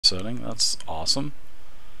resetting. That's awesome.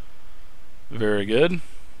 Very good.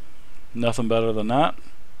 Nothing better than that.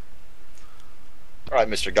 All right,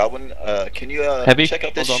 Mr. Godwin, can you check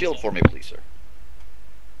out this shield for me, please, sir?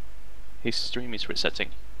 His stream is resetting.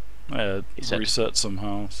 Yeah, it reset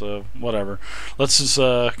somehow, so whatever. Let's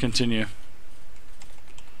just continue.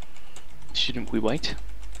 Shouldn't we wait?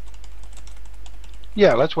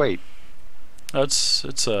 Yeah, let's wait.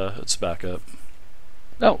 It's back up.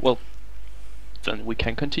 Oh, well, then we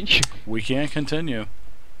can continue. We can continue.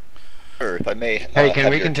 Sir, if I may. Hey, can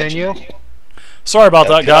we continue? Sorry about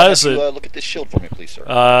that, guys. Look at this shield for me, please, sir.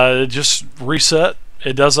 It just reset.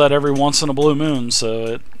 It does that every once in a blue moon,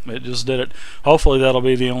 so it just did it. Hopefully that'll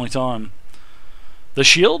be the only time. The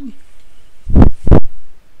shield?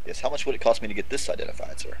 Yes, how much would it cost me to get this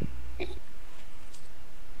identified, sir?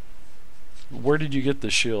 Where did you get the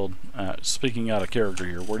shield? Speaking out of character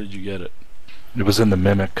here, where did you get it? It was in the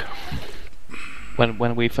Mimic.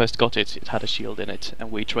 When we first got it, it had a shield in it,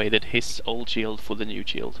 and we traded his old shield for the new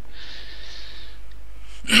shield.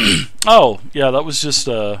 Oh, yeah, that was just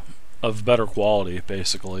of better quality,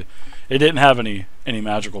 basically. It didn't have any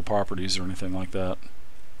magical properties or anything like that.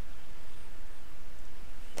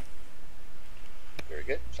 Very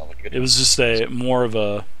good. Sounds like a good. It was just a more of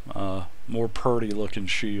a more purty looking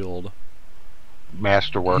shield.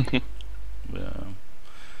 Masterwork. Yeah.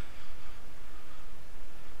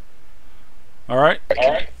 All right.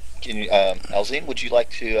 Can you, Alzine, would you like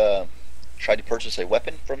to try to purchase a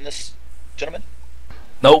weapon from this gentleman?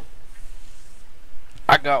 Nope.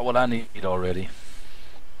 I got what I need already.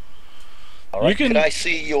 All right. You can... Could I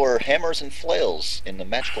see your hammers and flails in the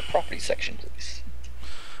magical property section, please?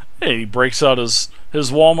 Hey, he breaks out his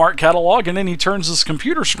Walmart catalog, and then he turns his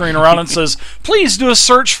computer screen around and says, "Please do a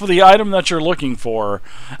search for the item that you're looking for,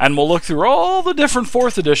 and we'll look through all the different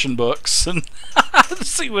 4th edition books and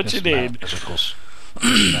see what you need."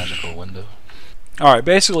 Magical window. All right,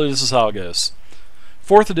 basically this is how it goes.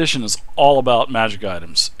 4th edition is all about magic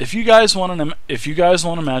items. If you guys want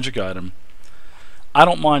a magic item, I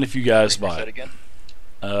don't mind if you guys buy it. Again?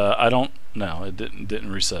 I don't. No, it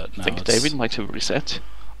didn't reset. No, I think David might have reset.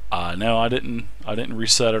 No, I didn't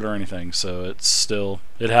reset it or anything. So it's still.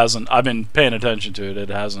 It hasn't. I've been paying attention to it. It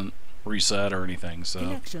hasn't reset or anything. So.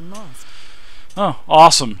 Connection lost. Oh,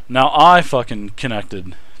 awesome! Now I fucking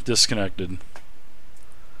disconnected.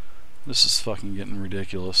 This is fucking getting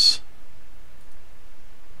ridiculous.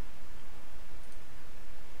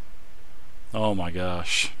 Oh my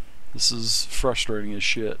gosh. This is frustrating as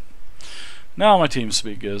shit. Now my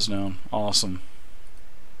TeamSpeak goes down. Awesome.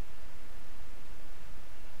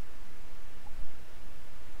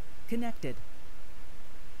 Connected.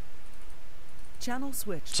 Channel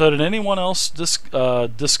switch. So did anyone else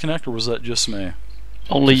disconnect, or was that just me?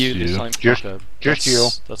 Only you this time. Just you.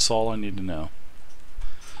 That's all I need to know.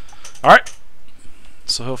 Alright.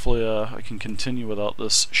 So hopefully I can continue without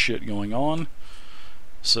this shit going on.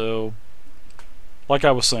 So, like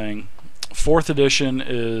I was saying, 4th edition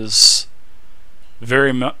is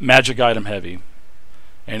very magic item heavy.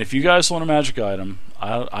 And if you guys want a magic item,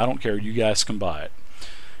 I don't care, you guys can buy it.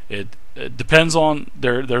 It depends on,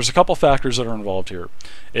 there's a couple factors that are involved here.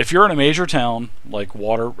 If you're in a major town, like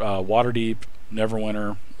Waterdeep,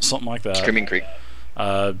 Neverwinter, something like that, Screaming Creek,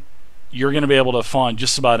 you're going to be able to find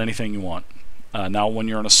just about anything you want. Now, when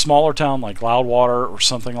you're in a smaller town like Loudwater or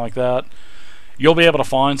something like that, you'll be able to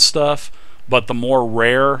find stuff, but the more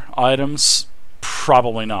rare items,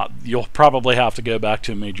 probably not. You'll probably have to go back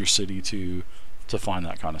to a major city to find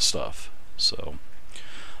that kind of stuff. So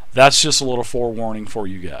that's just a little forewarning for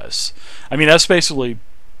you guys. I mean, that's basically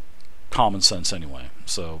common sense anyway.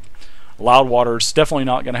 So Loudwater's definitely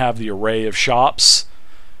not going to have the array of shops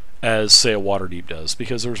as, say, a Waterdeep does,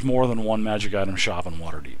 because there's more than one magic item shop in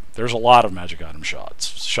Waterdeep. There's a lot of magic item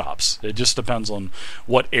shops. It just depends on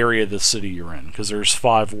what area of the city you're in, because there's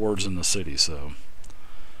 5 wards in the city. So,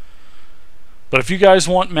 but if you guys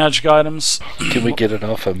want magic items, Can we get it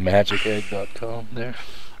off of magicegg.com there?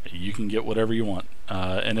 you can get whatever you want.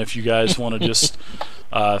 And if you guys want to just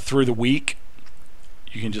through the week,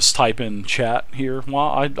 you can just type in chat here.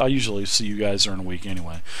 Well, I usually see you guys during the week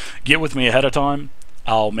anyway. Get with me ahead of time.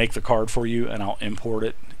 I'll make the card for you and I'll import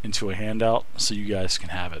it into a handout so you guys can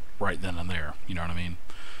have it right then and there. You know what I mean?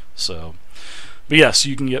 So, but yes,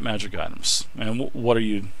 you can get magic items. And what are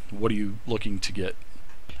you looking to get?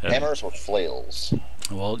 hammers or flails?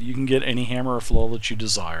 Well, you can get any hammer or flail that you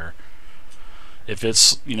desire. If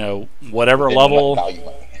it's, whatever level,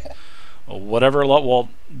 well,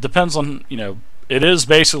 depends on, it is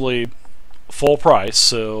basically full price.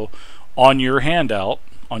 So on your handout,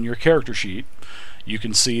 on your character sheet, you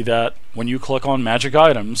can see that when you click on magic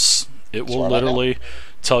items, it will literally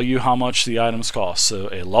tell you how much the items cost. So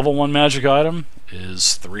a level 1 magic item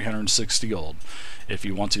is 360 gold. If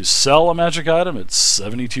you want to sell a magic item, it's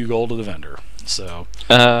 72 gold to the vendor. So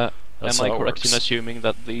Am that's I how it correct in works. assuming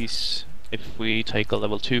that these, if we take a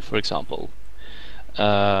level 2 for example,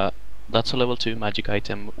 that's a level 2 magic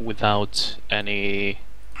item without any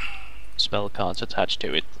spell cards attached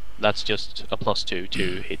to it? That's just a +2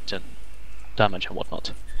 to hit and damage and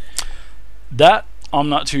whatnot. That I'm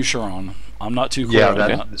not too sure on. I'm not too clear Yeah, on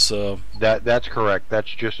that- that. So That's correct. That's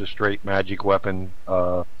just a straight magic weapon,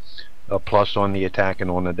 a plus on the attack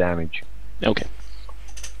and on the damage. Okay.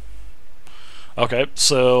 okay,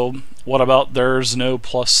 so what about there's no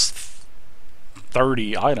plus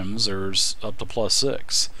 30 items? There's up to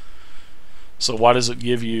 +6. So why does it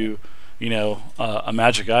give you, a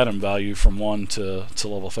magic item value from 1 to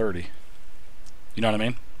level 30? You know what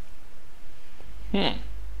I mean?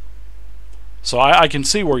 So I can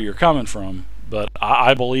see where you're coming from, but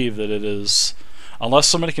I believe that it is, unless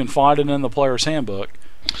somebody can find it in the player's handbook,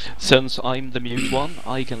 Since I'm the mute one,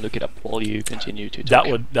 I can look it up while you continue to talk.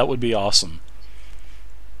 that would be awesome.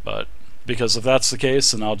 But because if that's the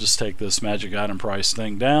case, then I'll just take this magic item price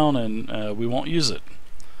thing down, and we won't use it.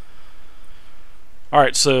 All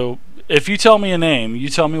right, so if you tell me a name, you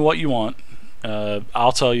tell me what you want.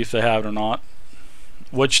 I'll tell you if they have it or not.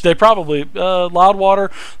 Which they probably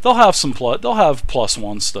Loudwater, they'll have they'll have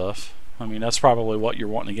 +1 stuff. I mean, that's probably what you're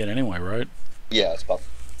wanting to get anyway, right? Yeah, it's about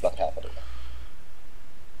half of it.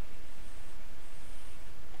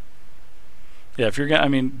 Yeah, if you're gonna, I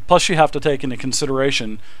mean, plus you have to take into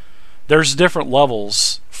consideration there's different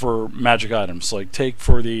levels for magic items. Like take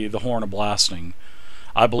for the Horn of Blasting.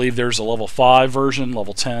 I believe there's a level 5 version,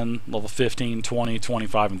 level 10, level 15, 20,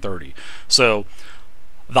 25, and 30. So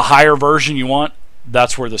the higher version you want,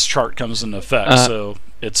 that's where this chart comes into effect. So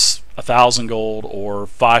it's 1,000 gold, or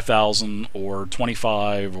 5,000, or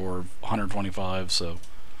 25, or 125. So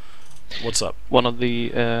what's up? One of the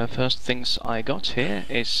first things I got here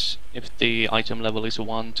is if the item level is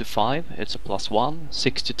 1 to 5, it's a +1,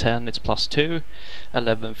 6 to 10, it's +2,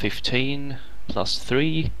 11, 15,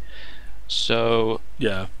 +3. So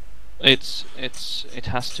Yeah. it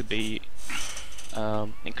has to be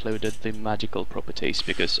included the magical properties,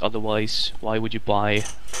 because otherwise why would you buy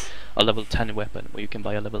a level 10 weapon where you can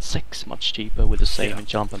buy a level 6 much cheaper with the same Yeah.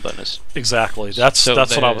 enchantment bonus? Exactly. That's what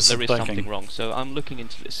I was there is thinking. something wrong, so I'm looking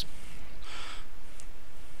into this.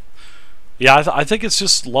 Yeah, I think it's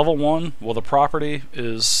just level 1. Well, the property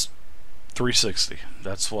is 360.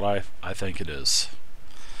 That's what I think it is.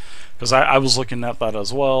 Because I was looking at that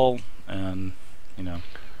as well, and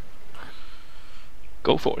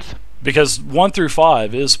Go forth. because 1 through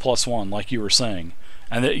 5 is +1, like you were saying,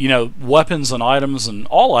 and weapons and items and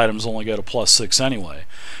all items only go to +6 anyway,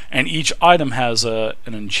 and each item has an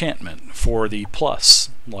enchantment for the plus.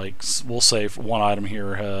 Like we'll say for one item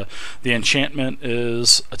here, the enchantment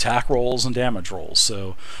is attack rolls and damage rolls.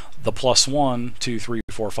 So the +1, 2, 3,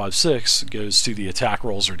 4, 5, 6 goes to the attack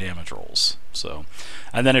rolls or damage rolls. So,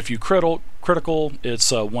 and then if you critical,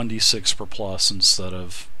 it's 1d6 per plus instead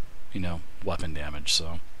of weapon damage.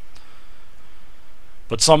 So.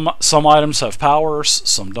 But some items have powers,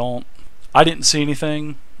 some don't. I didn't see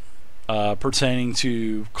anything pertaining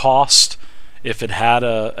to cost. If it had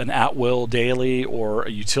an at-will daily or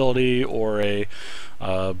a utility or a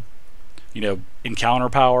encounter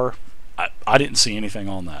power, I didn't see anything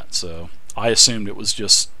on that. So I assumed it was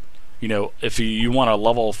just if you want a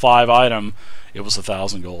level 5 item, it was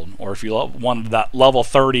 1,000 gold. Or if you wanted that level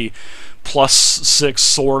 30 +6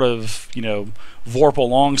 sword of Vorpal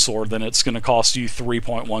longsword, then it's going to cost you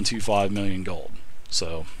 3.125 million gold.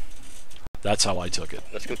 So that's how I took it.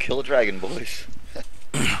 Let's go kill a dragon, boys.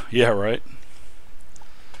 Yeah, right.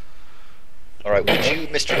 All right, would you,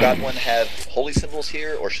 Mr. Godwin, have holy symbols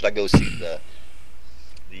here, or should I go see the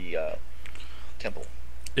temple?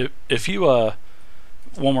 If you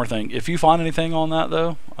one more thing, if you find anything on that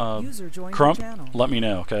though, User joined Crump, your channel. let me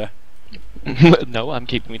know, okay? No, I'm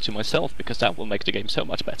keeping it to myself because that will make the game so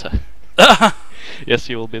much better. Yes,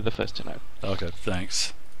 you will be the first to know. Okay,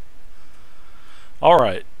 thanks.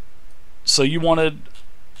 Alright. So you wanted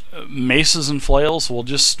maces and flails? Well,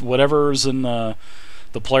 just whatever's in the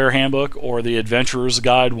player handbook or the Adventurer's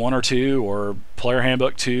Guide 1 or 2 or Player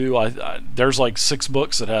Handbook 2. There's like 6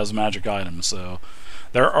 books that has magic items, so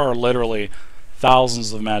there are literally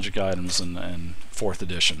thousands of magic items in 4th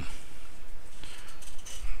edition.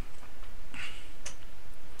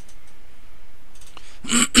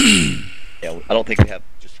 Yeah, I don't think we have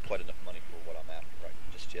just quite enough money for what I'm after right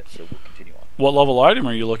just yet, so we'll continue on. What level item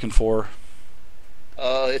are you looking for?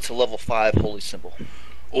 It's a level 5 holy symbol.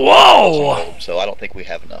 Whoa! So I don't think we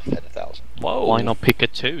have enough at 1,000. Whoa! Why not pick a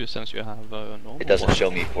 2 since you have a normal It doesn't one? show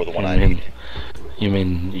me for the one You I mean, need. you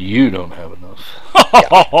mean you don't have enough?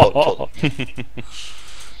 Yeah, totally.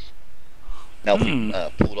 Now, if we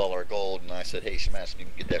pooled all our gold and I said, hey, Shamash, you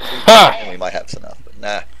can get that fruit, then we might have enough. But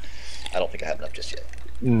nah, I don't think I have enough just yet.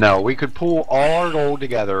 No, we could pull all our gold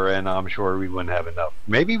together, and I'm sure we wouldn't have enough.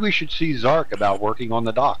 Maybe we should see Zark about working on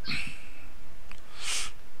the docks.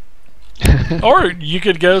 Or you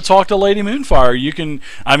could go talk to Lady Moonfire. You can,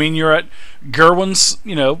 I mean, you're at Gerwin's,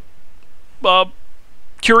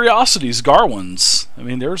 Curiosities, Garwin's. I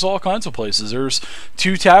mean, there's all kinds of places. There's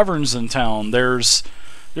 2 taverns in town. There's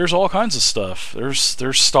all kinds of stuff. There's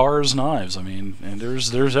Stars Knives. I mean, and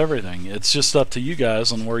there's everything. It's just up to you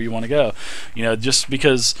guys on where you want to go. Just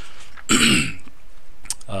because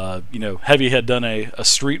Heavy had done a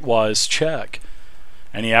streetwise check,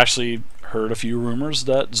 and he actually heard a few rumors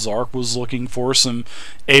that Zark was looking for some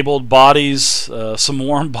abled bodies, some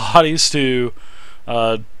warm bodies to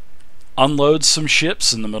unload some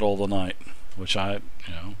ships in the middle of the night. Which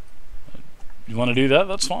you want to do that?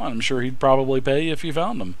 That's fine. I'm sure he'd probably pay you if you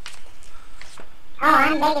found them. Oh,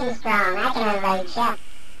 I'm big and strong. I can unload ships.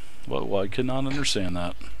 Well, I could not understand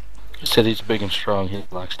that. He said he's big and strong. He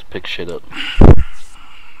likes to pick shit up.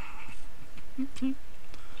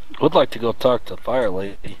 Would like to go talk to Fire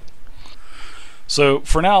Lady. So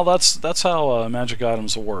for now, that's how magic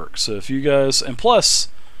items will work. So if you guys, and plus,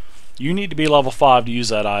 you need to be level 5 to use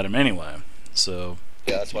that item anyway. So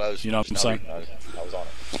Yeah, that's what I was. You know what I'm just now saying? reading. I was on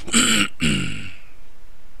it.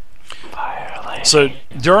 Fire Lady. So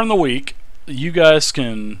during the week, you guys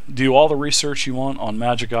can do all the research you want on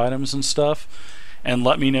magic items and stuff, and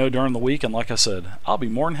let me know during the week. And like I said, I'll be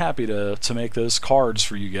more than happy to make those cards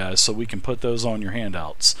for you guys so we can put those on your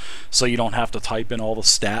handouts, so you don't have to type in all the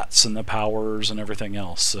stats and the powers and everything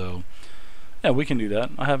else. So yeah, we can do that.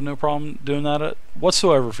 I have no problem doing that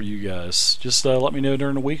whatsoever for you guys. Just let me know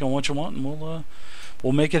during the week on what you want, and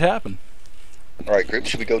we'll make it happen. All right, group.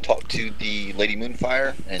 Should we go talk to the Lady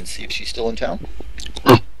Moonfire and see if she's still in town?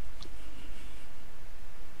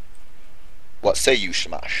 What say you,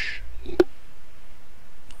 Shamash?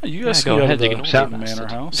 You guys Yeah, can go go ahead, to you the can Manor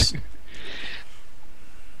always House.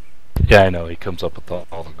 Yeah, I know. He comes up with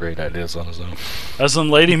all the great ideas on his own. As in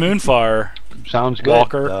Lady Moonfire, Sounds good.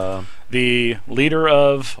 Walker, the leader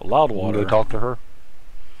of Wanna Loudwater. go talk to her.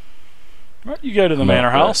 Right, you go to the No, Manor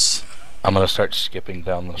right. House. I'm gonna start skipping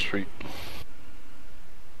down the street.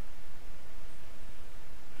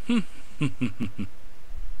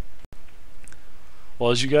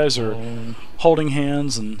 Well, as you guys are holding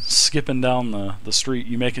hands and skipping down the street,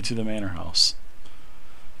 you make it to the Manor House,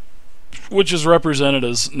 which is represented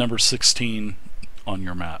as number 16 on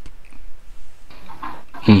your map.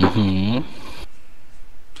 Mm-hmm.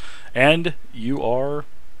 And you are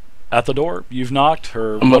at the door. You've knocked.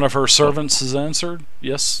 One of her servants has answered.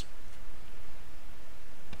 Yes.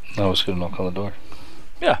 I was gonna knock on the door.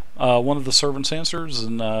 Yeah. One of the servants answers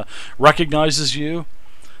and recognizes you,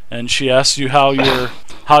 and she asks you how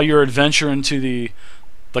your adventure into the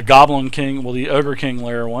Goblin King, the Ogre King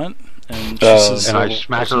lair went. And she says, And I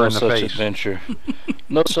smack her no in the such face. Adventure.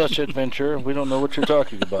 No such adventure. We don't know what you're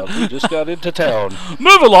talking about. We just got into town.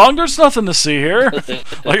 "Move along. There's nothing to see here."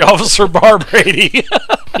 Like Officer Barbrady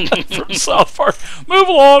from South Park. "Move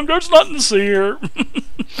along. There's nothing to see here."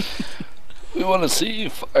 We want to see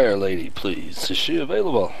Fire Lady, please. Is she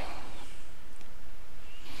available?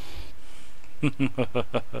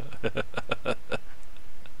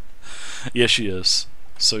 Yes, she is.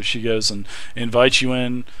 So she goes and invites you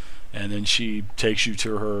in, and then she takes you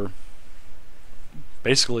to her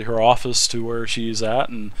office, to where she's at,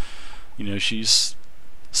 and she's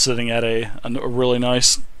sitting at a really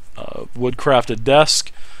nice wood-crafted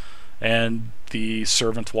desk, and the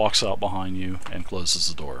servant walks out behind you and closes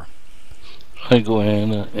the door. I go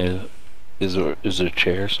in. Is there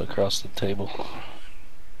chairs across the table?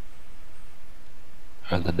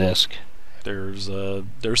 Or the desk? There's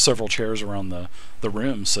several chairs around the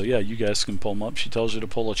room, so yeah, you guys can pull them up. She tells you to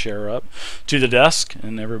pull a chair up to the desk,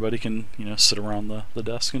 and everybody can sit around the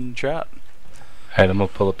desk and chat. Alright, I'm gonna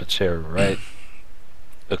pull up a chair right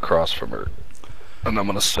across from her, and I'm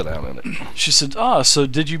gonna sit down in it. She said, so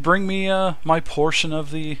did you bring me my portion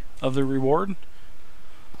of the reward?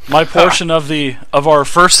 My portion of our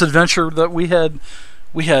first adventure that we had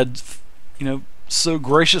so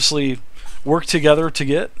graciously worked together to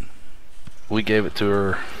get? We gave it to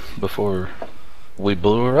her before we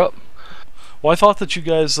blew her up. Well, I thought that you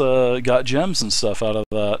guys got gems and stuff out of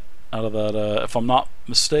that. If I'm not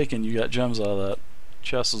mistaken, you got gems out of that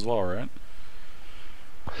chest as well, right?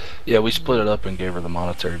 Yeah, we split it up and gave her the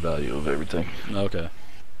monetary value of everything. Okay.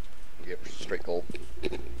 Yep, straight gold.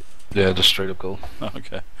 Yeah, just straight up gold.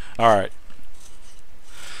 Okay. All right.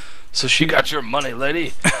 So You got your money,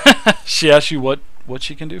 lady. she asked you what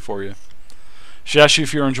she can do for you. She asked you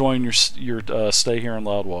if you're enjoying your stay here in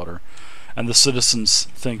Loudwater, and the citizens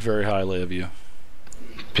think very highly of you.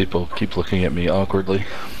 People keep looking at me awkwardly,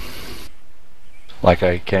 like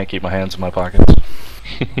I can't keep my hands in my pockets.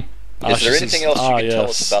 Is there anything else you can tell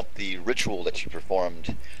us yes. about the ritual that you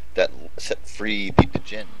performed that set free the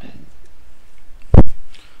Jinn?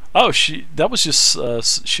 Oh, that was just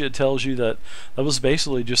she tells you that was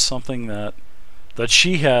basically just something that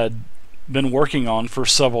she had been working on for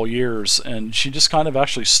several years, and she just kind of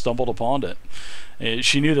actually stumbled upon it.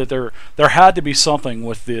 She knew that there had to be something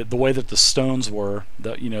with the way that the stones were,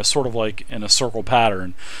 that sort of like in a circle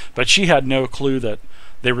pattern, but she had no clue that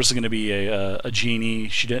there was going to be a genie.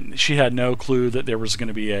 She had no clue that there was going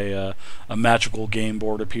to be a magical game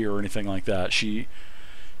board appear or anything like that. She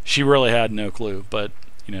really had no clue, but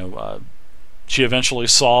she eventually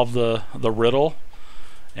solved the riddle,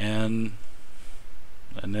 and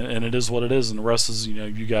it is what it is, and the rest is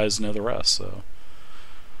you guys know the rest. So,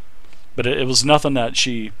 but it was nothing that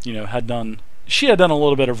she had done. She had done a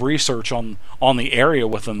little bit of research on the area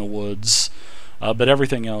within the woods, but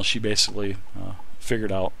everything else she basically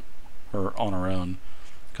figured out on her own,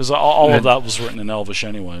 because all of that was written in Elvish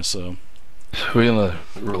anyway. So we're gonna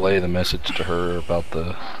relay the message to her about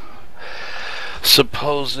the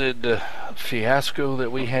supposed fiasco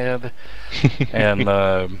that we had, and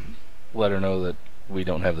let her know that we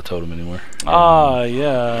don't have the totem anymore.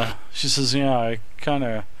 Yeah. She says, yeah, I kind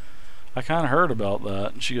of heard about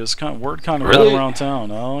that. She goes, word kind of Really? got around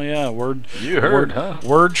town. Oh yeah, word. You heard, huh?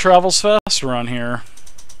 Word travels fast around here.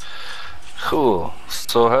 Cool.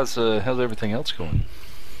 So how's everything else going?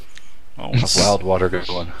 Oh, How's Loudwater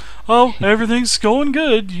going? oh, everything's going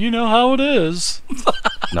good. You know how it is.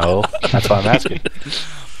 No, that's why I'm asking.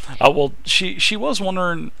 Well, she was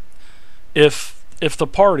wondering if the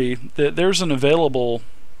party there's an available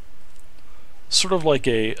sort of like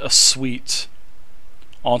a suite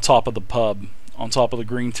on top of the pub, on top of the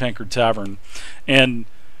Green Tankard Tavern, and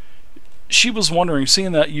she was wondering,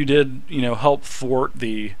 seeing that you did help thwart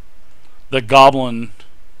the goblin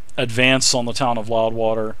advance on the town of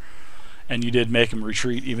Loudwater, and you did make him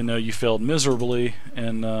retreat even though you failed miserably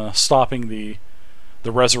in stopping the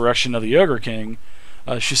resurrection of the Ogre King.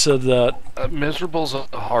 She said that Miserable's a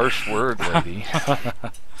harsh word, lady.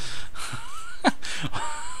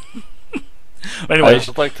 anyway, I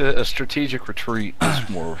just like a strategic retreat is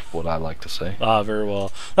more what I like to say. very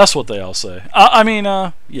well. That's what they all say. I mean,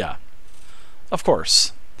 yeah, of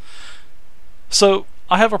course. So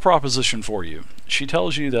I have a proposition for you. She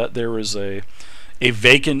tells you that there is a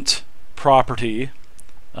vacant property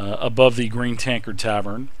above the Green Tankard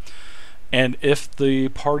Tavern, and if the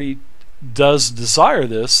party does desire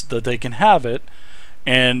this, that they can have it,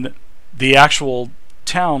 and the actual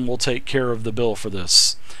town will take care of the bill for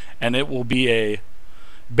this, and it will be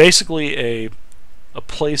basically a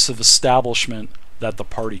place of establishment that the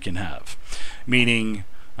party can have, meaning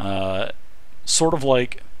sort of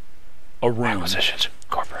like a room. Acquisitions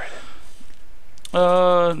Incorporated.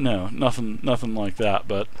 No, nothing like that.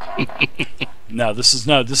 But no, this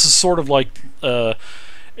is sort of like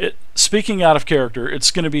speaking out of character.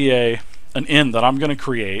 It's going to be an inn that I'm going to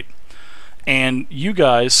create, and you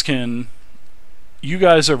guys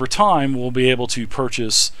over time will be able to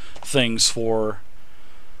purchase things for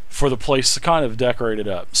the place to kind of decorate it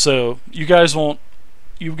up. So you guys will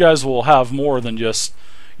have more than just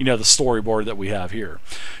the storyboard that we have here.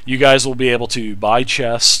 You guys will be able to buy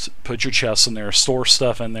chests, put your chests in there, store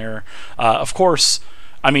stuff in there. Of course,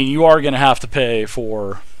 I mean, you are going to have to pay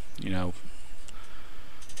for,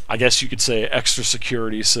 I guess you could say extra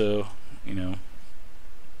security, so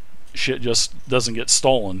shit just doesn't get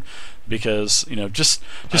stolen, because just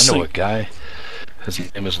I know think, a guy.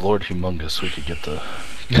 His name is Lord Humongous. We could get the.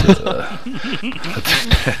 We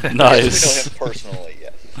know nice. him personally,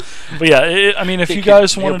 yes. But yeah, I mean, if you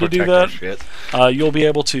guys wanted to do that, Shit. you'll be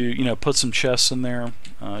able to, put some chests in there.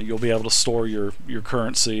 You'll be able to store your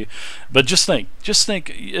currency. But just think.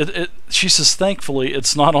 She says, thankfully,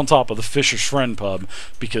 it's not on top of the Fisher's Friend pub,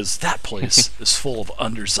 because that place is full of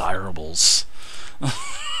undesirables.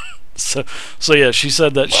 So yeah, she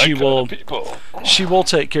said that she will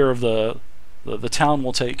take care of the town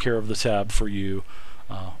will take care of the tab for you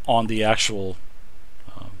on the actual.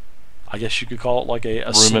 I guess you could call it like a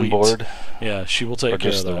room suite. and board. Yeah, she will take Or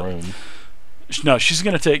care just of the that. room. No, she's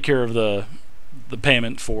going to take care of the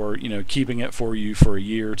payment for keeping it for you for a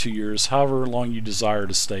year, 2 years, however long you desire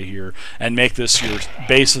to stay here, and make this your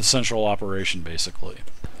base of central operation, basically.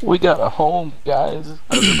 We got a home, guys.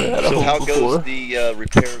 I've never had a So home how before. goes the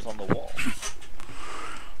repairs on the wall?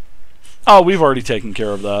 Oh, we've already taken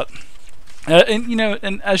care of that. And you know,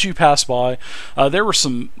 and as you pass by, there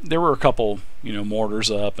were a couple, you know, mortars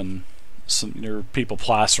up and there were people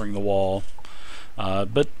plastering the wall.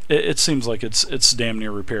 But it seems like it's damn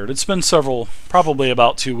near repaired. It's been probably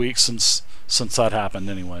about 2 weeks since that happened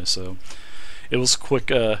anyway. So it was quick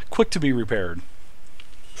to be repaired.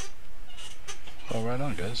 Well, right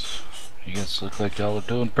on, guys. You guys look like y'all are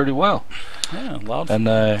doing pretty well. Yeah, And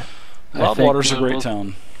Loudwater's a great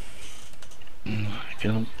town.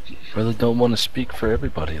 I really don't want to speak for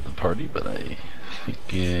everybody at the party, but I think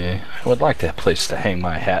I would like that place to hang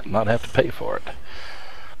my hat and not have to pay for it.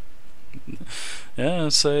 Yeah,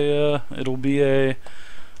 it'll be I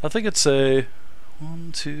think it's a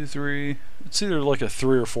 1, 2, 3. It's either like a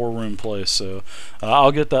 3 or 4 room place. So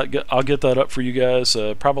I'll get that up for you guys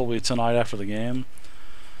probably tonight after the game,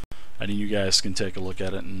 and then you guys can take a look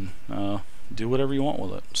at it and do whatever you want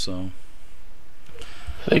with it. So.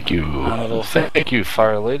 Thank you. Thank you,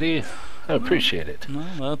 Fire Lady. I appreciate it.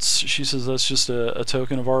 No, she says that's just a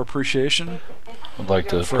token of our appreciation. I'd like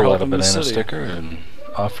to for pull out a helping the banana city. sticker and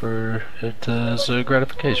offer it as a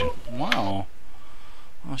gratification. Wow.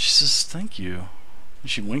 Oh, she says thank you.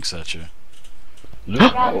 She winks at you.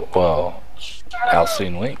 Well,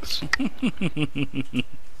 Alcine winks.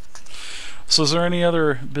 So, is there any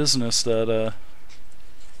other business that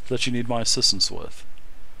you need my assistance with?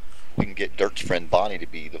 We can get Dirk's friend Bonnie to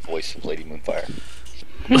be the voice of Lady Moonfire.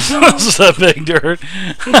 Is that big dirt?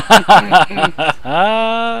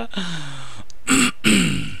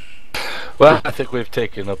 Well, I think we've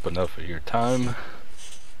taken up enough of your time.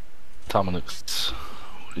 Dominic's.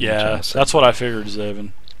 Yeah, that's what I figured,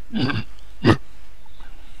 Zaven.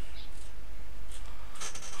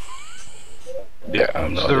 Yeah,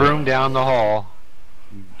 I'm It's not the room down the hall.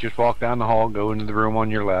 You just walk down the hall, go into the room on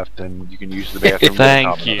your left, and you can use the bathroom.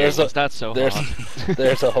 Thank you. There's a- That's so There's, hard.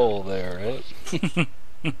 there's a hole there, right?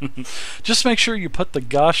 Just make sure you put the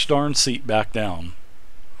gosh darn seat back down.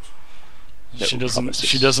 No She doesn't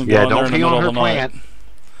promises. go Yeah, in there don't in the pee middle on her of the night. plant.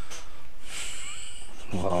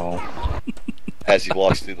 Well, As he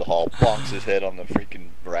walks through the hall, bonks his head on the freaking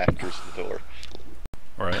rafters of the door.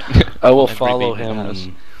 Right. I will Every follow beat him has.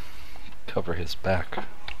 and cover his back.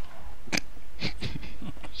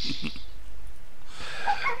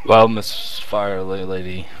 Well, Miss Fire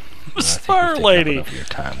Lady. Miss I think we've Fire taken up Lady. enough of your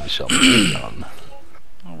time. We shall move on.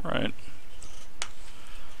 All right.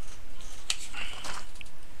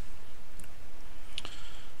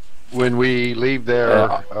 When we leave there,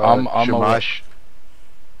 I'm Shamash.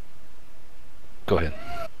 Go ahead.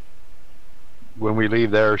 When we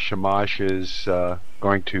leave there, Shamash is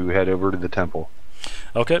going to head over to the temple.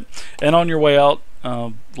 Okay. And on your way out,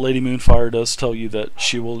 Lady Moonfire does tell you that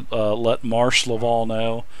she will let Marsh Laval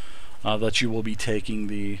know that you will be taking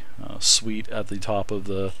the suite at the top of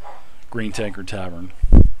the Green Tankard Tavern,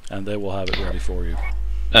 and they will have it ready for you.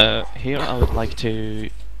 Here I would like to,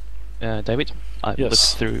 David, I Yes.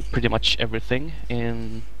 looked through pretty much everything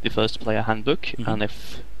in the first player handbook, and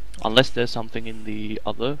unless there's something in the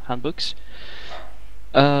other handbooks,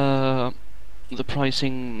 the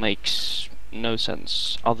pricing makes no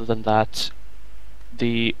sense. Other than that,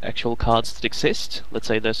 the actual cards that exist, let's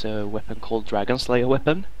say there's a weapon called Dragon Slayer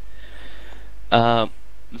weapon,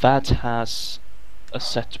 that has a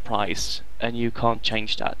set price and you can't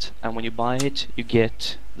change that, and when you buy it you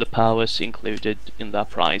get the powers included in that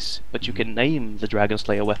price, but you can name the Dragon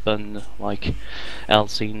Slayer weapon like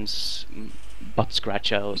Alcine's Butt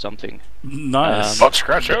Scratcher or something. Nice. Butt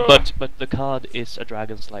Scratcher! But the card is a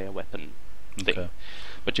Dragon Slayer weapon thing. Okay.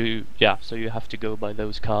 But so you have to go by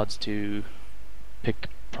those cards to pick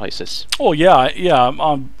prices. Oh yeah,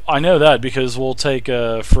 I know that because we'll take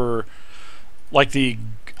for like the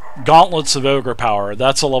Gauntlets of Ogre Power.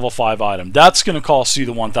 That's a level 5 item. That's going to cost you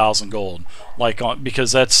the 1,000 gold,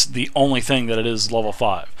 because that's the only thing that it is level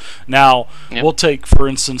 5. Now Yep. we'll take, for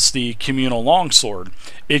instance, the Communal Longsword.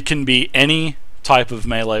 It can be any type of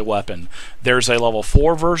melee weapon. There's a level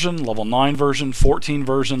 4 version, level 9 version, 14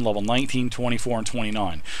 version, level 19, 24, and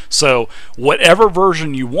 29. So whatever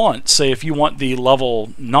version you want, say if you want the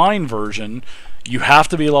level 9 version, you have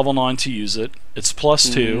to be level 9 to use it. It's plus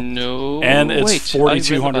 2, No, and it's wait,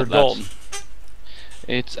 4,200 I read about gold. that.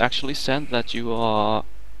 It's actually said that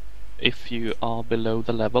if you are below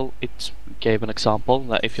the level, it gave an example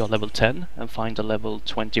that if you're level 10 and find a level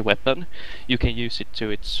 20 weapon, you can use it to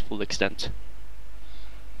its full extent.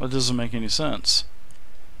 That doesn't make any sense.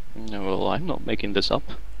 No, well, I'm not making this up.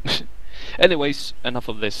 Anyways, enough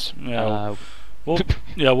of this. Yeah. Well,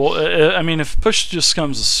 yeah. Well, I mean, if push just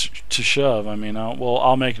comes to shove, I mean,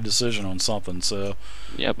 I'll make a decision on something. So,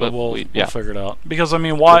 Yeah, but but we'll yeah. figure it out. Because I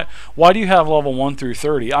mean, why do you have level 1 through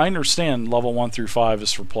 30? I understand level 1 through 5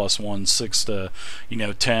 is for +1, 6 to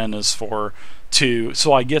 10 is for 2.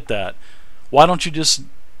 So I get that. Why don't you just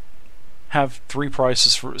have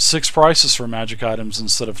 6 prices for magic items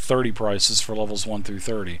instead of 30 prices for levels 1 through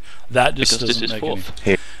 30? That just Because this doesn't is make fourth.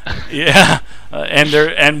 any. Yeah,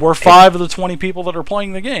 and we're 5 of the 20 people that are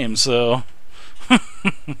playing the game. So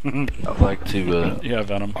I'd like to, yeah,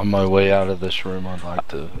 Venom. on my way out of this room, I'd like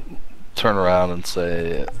to turn around and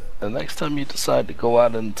say, the next time you decide to go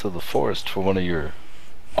out into the forest for one of your,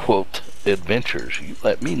 quote, adventures, you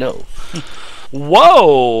let me know.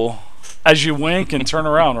 Whoa! As you wink and turn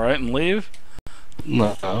around, right, and leave.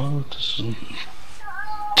 No, just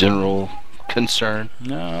general concern.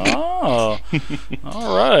 No.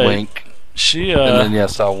 All right. Wink. She And then,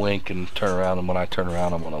 yes, I'll wink and turn around, and when I turn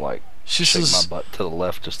around, I'm going to, like, she shake says, my butt to the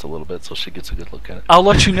left just a little bit so she gets a good look at it. "I'll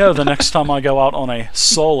let you know the next time I go out on a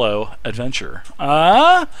solo adventure."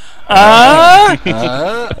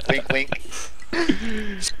 Wink, wink.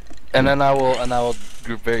 And then I will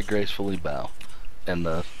very gracefully bow and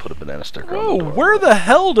put a banana sticker on Whoa, the door. where the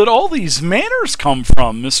hell did all these manners come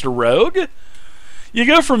from, Mr. Rogue? You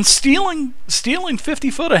go from stealing 50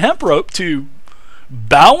 foot of hemp rope to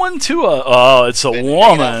bowing to it's a Been hanging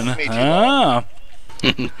out woman. with me too long.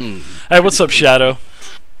 Hey, what's up, Shadow?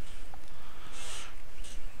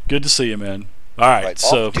 Good to see you, man. All right, Right,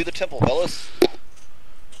 so off to the temple, fellas.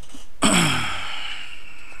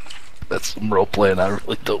 That's some role playing I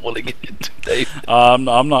really don't want to get into, Dave. I'm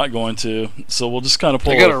not going to. So we'll just kind of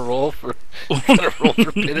pull. I gotta roll for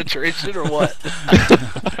penetration or what?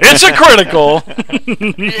 It's a critical.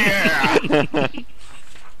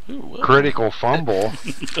 Critical fumble.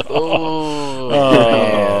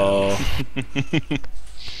 Oh.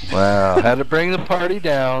 Wow, had to bring the party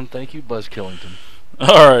down. Thank you, Buzz Killington.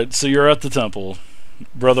 All right, so you're at the temple.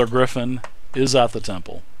 Brother Griffin is at the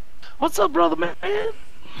temple. What's up, brother man?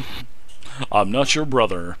 I'm not your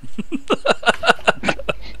brother.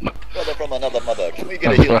 Brother from another mother. Can we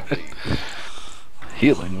get a healing, please?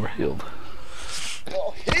 Healing, we're healed.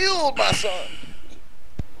 Oh, healed, my son.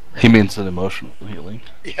 He means an emotional healing.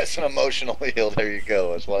 Yes, an emotional heal. There you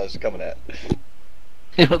go. That's what I was coming at.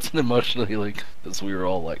 He wants an emotional healing because we were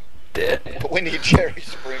all like dead. But we need Jerry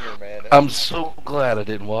Springer, man. I'm so glad I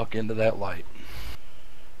didn't walk into that light.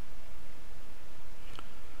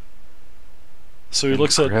 So he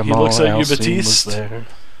looks at Grandma you, Alcine was Batiste, there.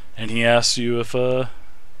 and he asks you if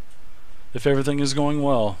everything is going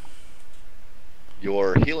well.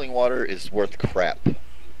 Your healing water is worth crap.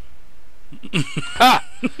 It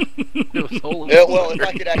was holy Yeah, well, if water.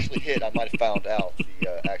 I could actually hit, I might have found out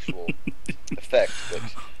the actual effect, but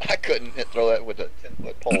I couldn't throw that with a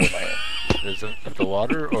 10-foot pole in my hand. Is it the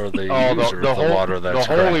water or the Oh, user the of the water that's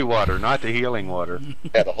the holy crap? water, not the healing water.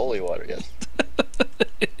 Yeah, the holy water, yes.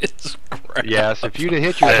 It's crap. Yes, if you'd have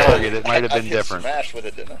hit your target, it might have I been hit different. Smash with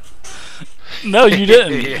it, didn't I? No, you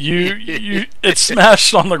didn't. You it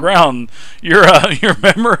smashed on the ground. Your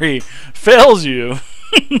memory fails you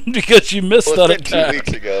because you missed Well, that it's been 2 attack.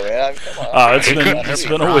 weeks ago, man. Come on. Oh, it's It been- couldn't it's be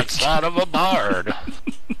been a last week. week. Son of a bard.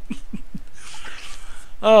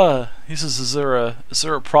 He says, is there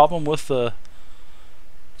a problem with the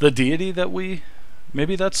deity that we?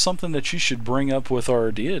 Maybe that's something that you should bring up with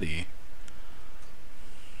our deity.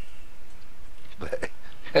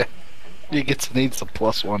 He needs a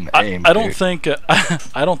 +1 I, aim. I don't dude. think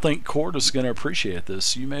I don't think Cord is going to appreciate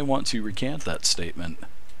this. You may want to recant that statement.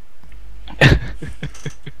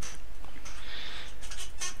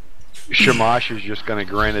 Shamash is just going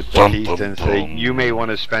to grin at Batiste and say, "You may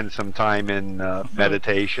want to spend some time in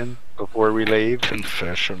meditation before we leave."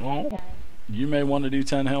 Confessional. You may want to do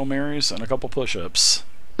 10 Hail Marys and a couple push-ups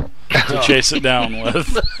to chase it down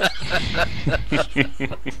with.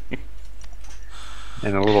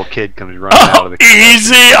 And a little kid comes running out of the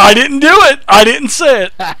Easy! I didn't do it! I didn't say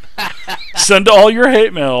it! Send all your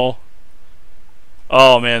hate mail.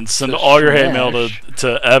 Oh man, send To all your hate mail Smash.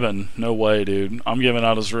 to Evan. No way, dude. I'm giving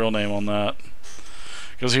out his real name on that.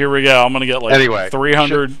 Because here we go. I'm going to get like Anyway,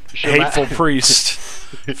 300 hateful priests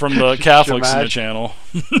from the Catholics in the Shamash. channel.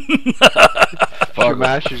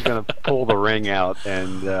 Shamash is going to pull the ring out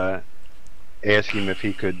and ask him if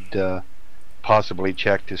he could possibly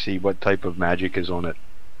check to see what type of magic is on it.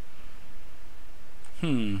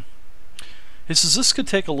 He says this could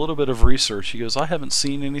take a little bit of research. He goes, I haven't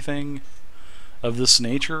seen anything of this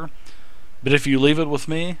nature, but if you leave it with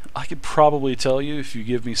me, I could probably tell you if you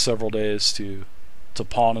give me several days to to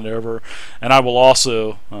pawn it over, and I will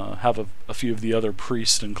also have a few of the other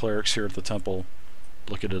priests and clerics here at the temple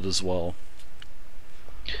look at it as well.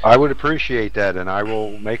 I would appreciate that, and I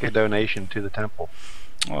will make a donation to the temple.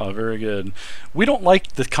 Oh, very good. We don't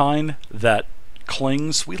like the kind that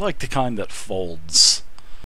clings. We like the kind that folds.